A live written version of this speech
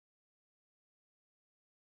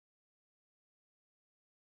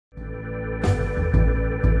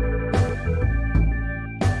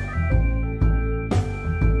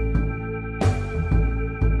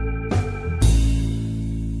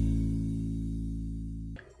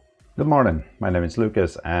Good morning, my name is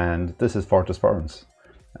Lucas and this is Fortress Forums.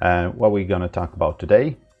 What we're going to talk about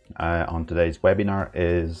today on today's webinar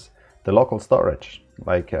is the local storage.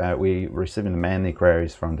 We receiving many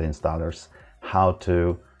queries from the installers how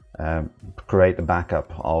to create a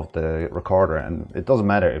backup of the recorder, and it doesn't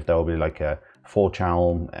matter if there will be like a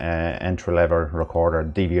 4-channel entry-level recorder,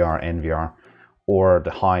 DVR, NVR, or the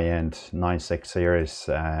high-end 9.6 series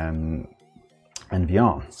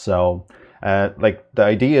NVR. So the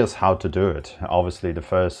idea is how to do it. Obviously the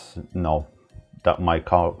first that might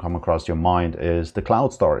come across your mind is the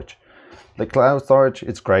cloud storage. The cloud storage,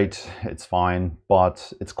 it's great, it's fine,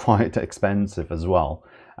 but it's quite expensive as well.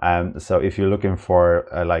 So if you're looking for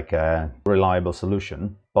a reliable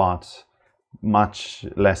solution but much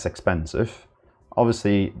less expensive,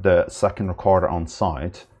 obviously the second recorder on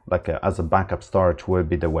site as a backup storage will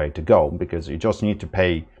be the way to go, because you just need to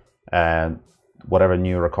pay whatever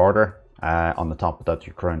new recorder on the top that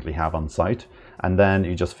you currently have on site, and then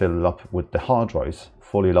you just fill it up with the hard drives,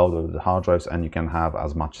 fully loaded with the hard drives, and you can have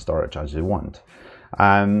as much storage as you want.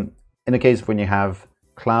 In the case of when you have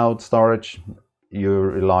cloud storage, you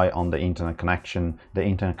rely on the internet connection. The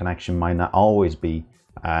internet connection might not always be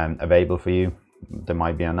available for you. There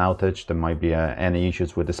might be an outage, there might be any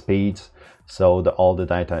issues with the speeds, so all the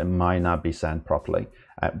data might not be sent properly.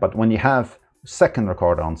 But when you have second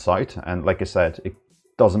recorder on site, and like I said, it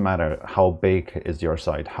doesn't matter how big is your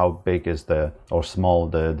site, how big is or small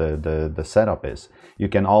the setup is, you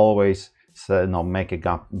can always make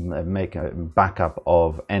a backup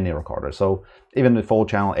of any recorder. So even the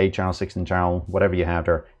 4-channel, 8-channel, 16-channel, whatever you have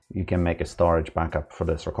there, you can make a storage backup for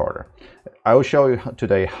this recorder. I will show you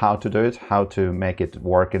today how to do it, how to make it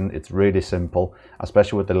working. It's really simple,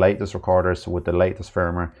 especially with the latest recorders, with the latest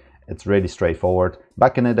firmware. It's really straightforward.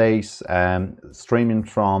 Back in the days, streaming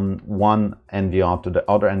from one NVR to the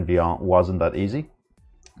other NVR wasn't that easy,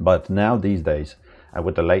 but now these days,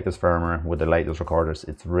 with the latest firmware, with the latest recorders,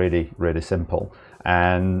 it's really simple.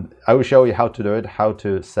 And I will show you how to do it, how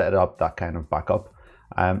to set up that kind of backup.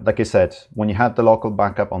 Like I said, when you have the local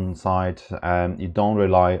backup on site, you don't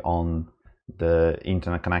rely on the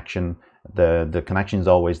internet connection. The connection is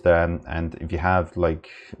always there, and if you have like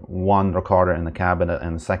one recorder in the cabinet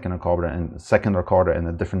and a second recorder in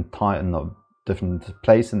a different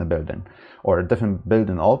place in the building, or a different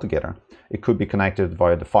building altogether, it could be connected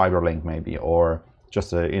via the fiber link maybe, or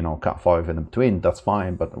just a Cat5 in between. That's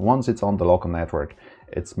fine, but once it's on the local network,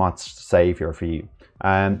 it's much safer for you.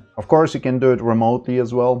 And of course you can do it remotely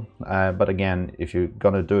as well, but again, if you're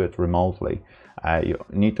gonna do it remotely, you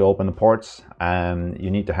need to open the ports, and you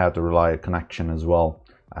need to have the reliable connection as well,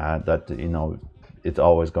 that it's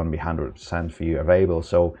always going to be 100% for you available.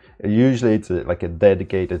 So usually it's like a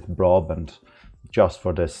dedicated broadband just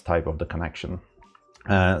for this type of the connection.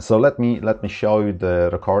 So let me show you the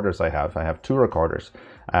recorders I have. I have 2 recorders.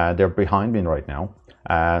 They're behind me right now.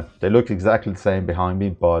 They look exactly the same behind me,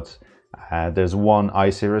 but there's one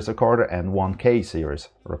I-series recorder and one K-series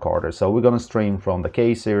recorder. So we're going to stream from the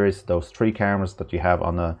K-series, those 3 cameras that you have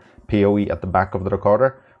on the PoE at the back of the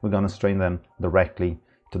recorder. We're going to stream them directly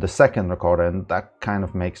to the second recorder, and that kind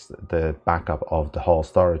of makes the backup of the whole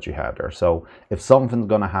storage you have there. So if something's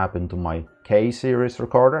going to happen to my K-series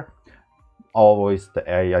recorder, always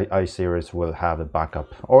the I-series will have a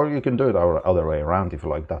backup. Or you can do it the other way around if you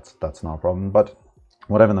like. That's no problem. But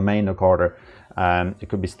whatever the main recorder, it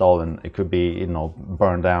could be stolen, it could be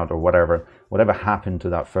burned out, or whatever happened to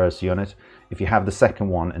that first unit. If you have the second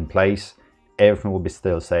one in place, everything will be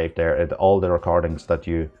still safe there. All the recordings that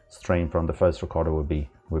you stream from the first recorder will be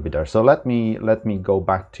there. So let me go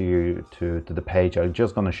back to the page. I'm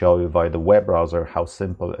just going to show you via the web browser how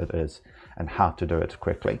simple it is and how to do it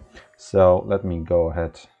quickly. So let me go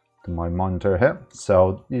ahead to my monitor here.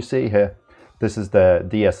 So you see here, this is the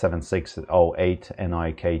DS7608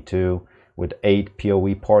 NIK2 with 8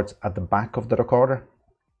 PoE ports at the back of the recorder.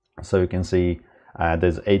 So you can see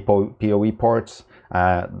there's 8 PoE ports.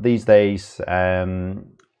 These days,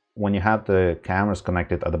 when you have the cameras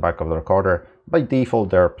connected at the back of the recorder, by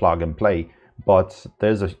default they're plug and play. But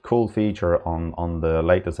there's a cool feature on the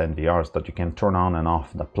latest NVRs that you can turn on and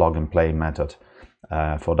off the plug and play method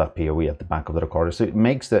for that PoE at the back of the recorder. So it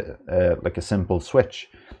makes it like a simple switch.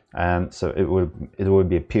 And so it will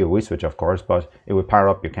be a PoE switch, of course, but it will power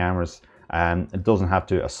up your cameras, and it doesn't have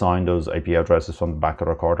to assign those IP addresses from the back of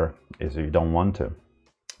the recorder if you don't want to.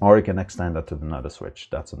 Or you can extend that to another switch.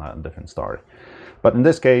 That's a different story. But in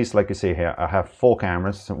this case, like you see here, I have 4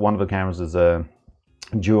 cameras. One of the cameras is a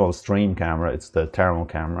dual stream camera. It's the thermal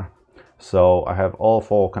camera. So I have all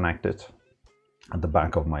 4 connected at the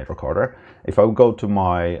back of my recorder. If I go to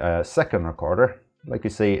my second recorder, like you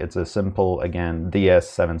see, it's a simple, again,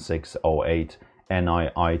 DS7608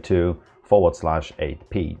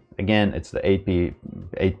 NII2/8P. Again, it's the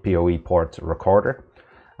 8 PoE port recorder.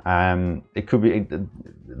 It could be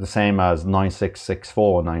the same as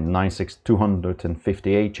 9664,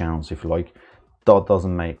 258 channels if you like. That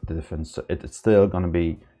doesn't make the difference. It's still going to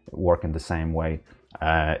be working the same way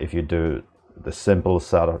if you do the simple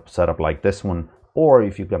setup like this one, or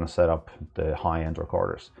if you're going to set up the high-end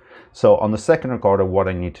recorders. So on the second recorder, what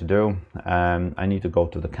I need to do, I need to go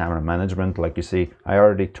to the camera management. Like you see, I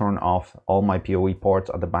already turned off all my PoE ports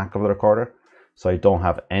at the back of the recorder, so I don't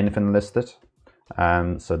have anything listed.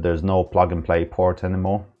 So there's no plug and play port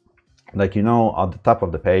anymore. Like, you know, at the top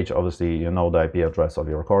of the page, obviously, you know the IP address of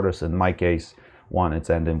your recorders. In my case, one, it's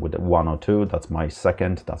ending with 102. That's my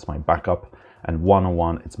second, that's my backup. And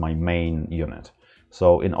 101, it's my main unit.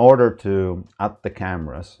 So in order to add the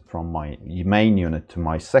cameras from my main unit to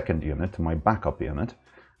my second unit, to my backup unit,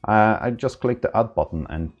 I just click the add button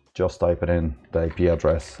and just type it in the IP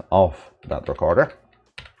address of that recorder.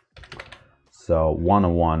 So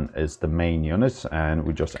 101 is the main unit, and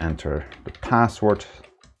we just enter the password.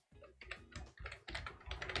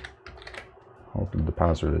 Hoping the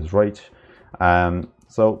password is right.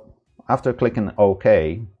 So after clicking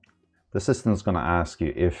OK, the system is going to ask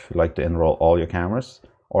you if you like to enroll all your cameras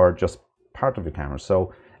or just part of your cameras.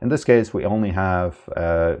 So in this case, we only have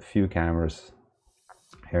a few cameras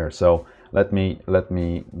here. So let me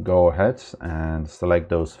go ahead and select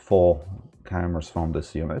those 4 cameras from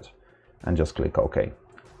this unit and just click OK.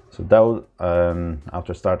 So that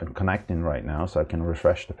after starting connecting right now, so I can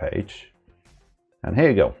refresh the page. And here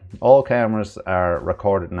you go. All cameras are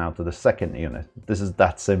recorded now to the second unit. This is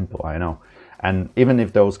that simple, I know. And even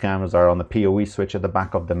if those cameras are on the PoE switch at the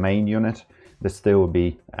back of the main unit, they still will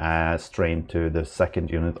be streamed to the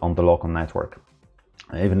second unit on the local network,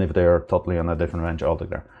 even if they are totally on a different range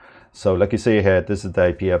altogether. So like you see here, this is the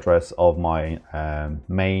IP address of my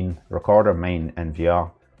main recorder, main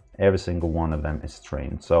NVR. Every single one of them is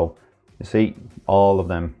streamed. So you see, all of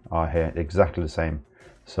them are here exactly the same.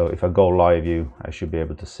 So if I go live view, I should be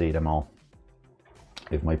able to see them all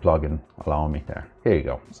if my plugin allow me there. Here you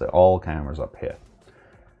go. So all cameras up here.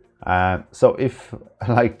 So if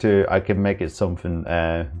I like to, I can make it something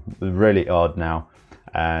really odd now.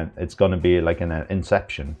 It's going to be like an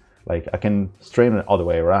Inception. Like I can stream it all the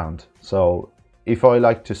way around. So if I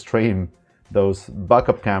like to stream those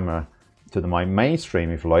backup camera to my main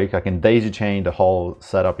stream, if you like, I can daisy chain the whole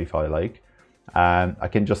setup if I like. And I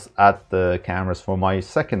can just add the cameras for my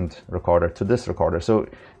second recorder to this recorder. So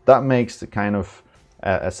that makes the kind of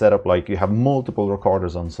a setup like you have multiple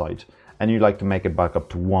recorders on site and you like to make it back up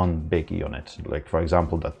to one big unit, like for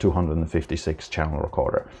example that 256 channel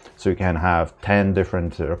recorder. So you can have 10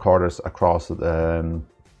 different recorders across the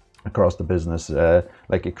business,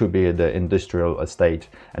 like it could be the industrial estate,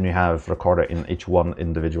 and you have recorder in each one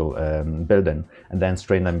individual building, and then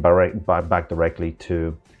stream them back directly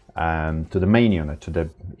to the main unit, to the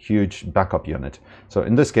huge backup unit. So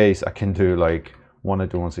in this case, I can do like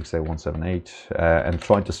 192.168.178 and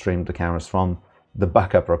try to stream the cameras from the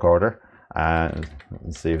backup recorder and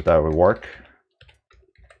see if that will work.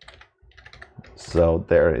 So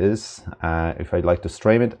there it is. If I'd like to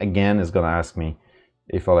stream it, again, it's going to ask me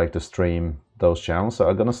if I like to stream those channels. So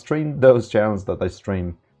I'm going to stream those channels that I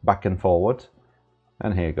stream back and forward.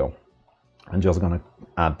 And here you go. I'm just going to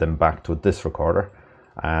add them back to this recorder.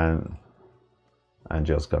 And I'm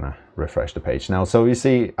just going to refresh the page now. So you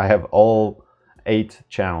see, I have all 8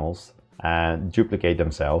 channels and duplicate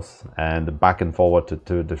themselves and back and forward to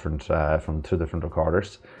two different from 2 different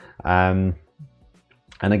recorders. And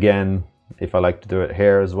again, if I like to do it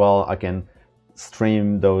here as well, I can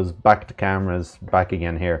stream those back to cameras back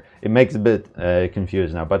again here. It makes a bit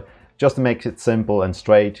confusing now, but just to make it simple and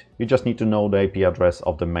straight, you just need to know the IP address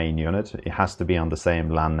of the main unit. It has to be on the same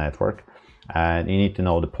LAN network, and you need to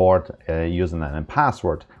know the port, username and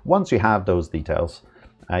password. Once you have those details,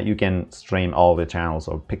 you can stream all the channels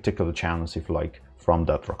or particular channels if you like from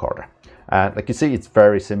that recorder. Like you see, it's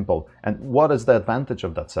very simple. And what is the advantage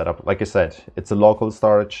of that setup? Like I said, it's a local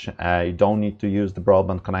storage. You don't need to use the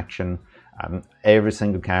broadband connection. Every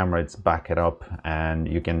single camera, it's back it up, and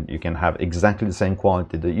you can have exactly the same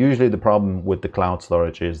quality. Usually the problem with the cloud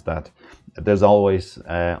storage is that there's always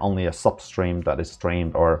only a substream that is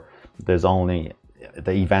streamed, or there's only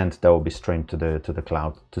the event that will be streamed to the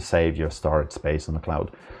cloud to save your storage space on the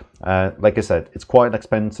cloud. Like I said, it's quite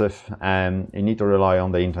expensive, and you need to rely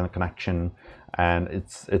on the internet connection, and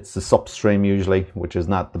it's the substream usually, which is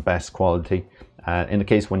not the best quality. In the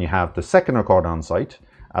case when you have the second recorder on site,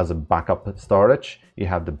 as a backup storage. You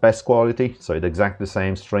have the best quality, so it's exactly the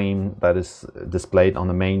same stream that is displayed on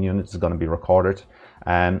the main unit is going to be recorded.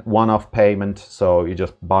 And one-off payment, so you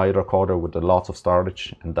just buy a recorder with lots of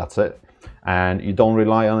storage and that's it. And you don't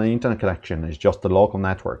rely on an internet connection, it's just the local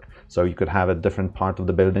network. So you could have a different part of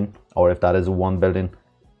the building, or if that is one building,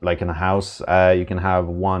 like in a house, you can have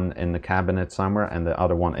one in the cabinet somewhere and the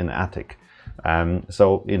other one in the attic.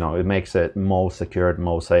 So, you know, it makes it more secure,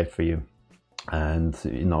 more safe for you. And,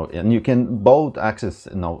 you know, and you can both access,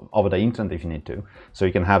 you know, over the internet if you need to. So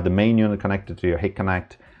you can have the main unit connected to your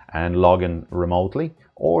HikConnect and log in remotely,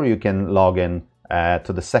 or you can log in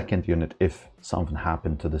to the second unit if something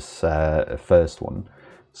happened to this first one.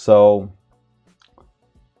 So,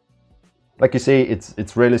 like you see,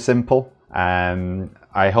 it's really simple.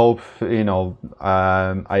 I hope, you know,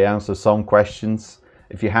 I answer some questions.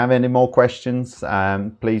 If you have any more questions,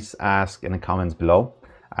 please ask in the comments below.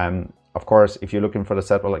 Of course, if you're looking for the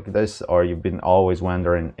setup like this, or you've been always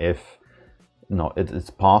wondering if it's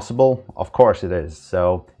possible, of course it is.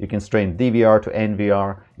 So you can stream DVR to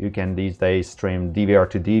NVR. You can these days stream DVR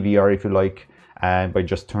to DVR if you like, by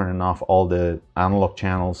just turning off all the analog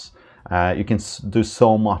channels. You can do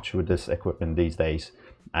so much with this equipment these days,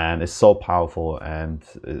 and it's so powerful. And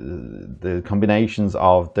the combinations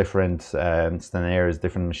of different scenarios,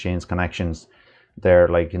 different machines, connections, they're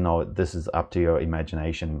like, you know, this is up to your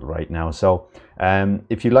imagination right now. So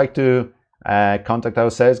if you'd like to contact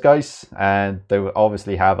our sales guys, and they will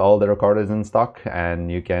obviously have all the recorders in stock,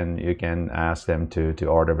 and you can ask them to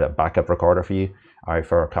order a backup recorder for you or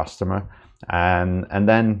for a customer. And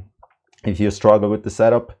then if you struggle with the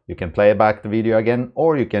setup, you can play back the video again,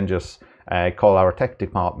 or you can just call our tech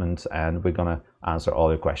department and we're gonna answer all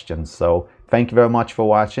your questions. So thank you very much for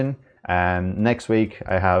watching. And next week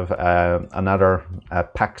I have another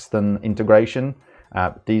Paxton integration.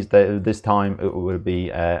 This time it will be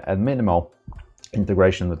a minimal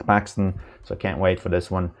integration with Paxton, so I can't wait for this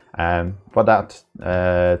one. For that,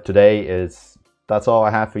 today that's all I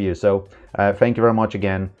have for you. So thank you very much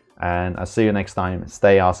again, and I'll see you next time.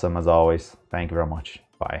 Stay awesome as always. Thank you very much.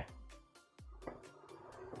 Bye.